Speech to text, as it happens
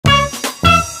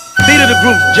leader of the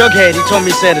group, Jughead, he told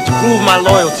me, said that to prove my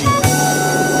loyalty,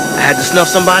 I had to snuff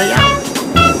somebody out.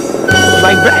 I was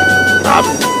like, bet,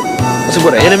 problem. I said,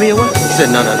 what, an enemy or what? He said,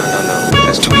 no.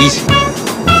 That's too easy.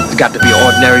 It's got to be an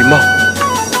ordinary mo.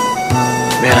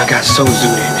 Man, I got so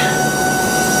zooted in.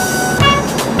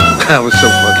 I was so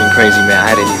fucking crazy, man.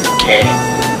 I didn't even care.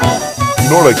 You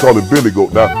know they call him Billy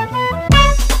Goat now.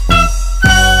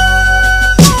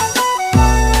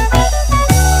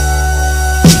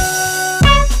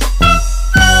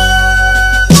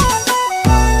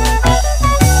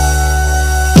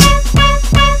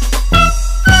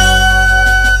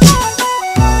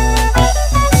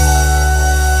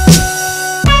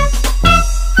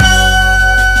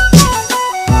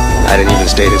 I didn't even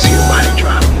stay to see the body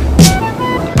drop.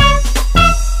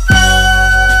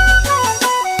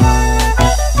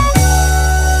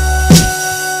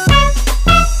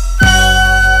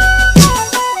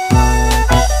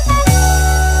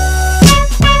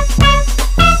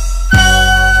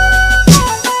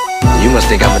 You must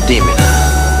think I'm a demon, huh?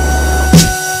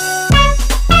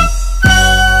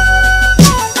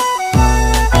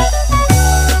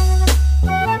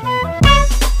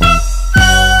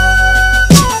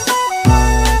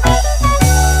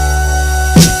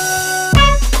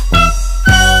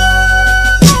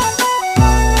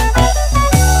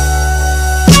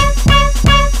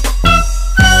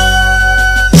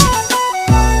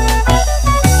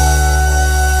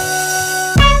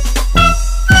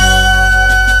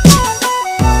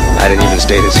 I didn't even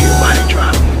stay to see the body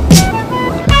drop.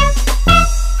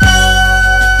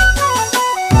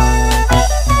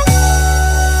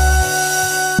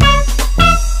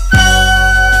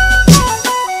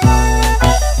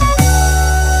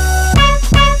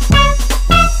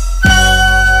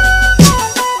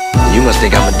 You must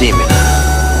think I'm a demon, huh?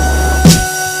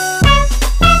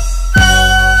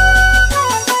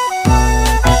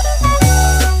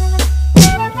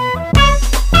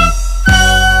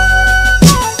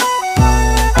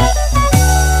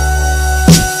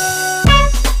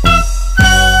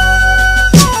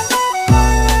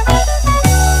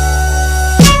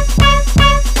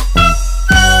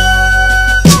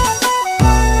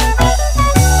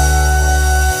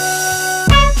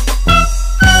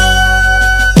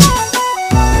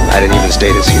 I didn't even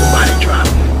stay to see the body drop.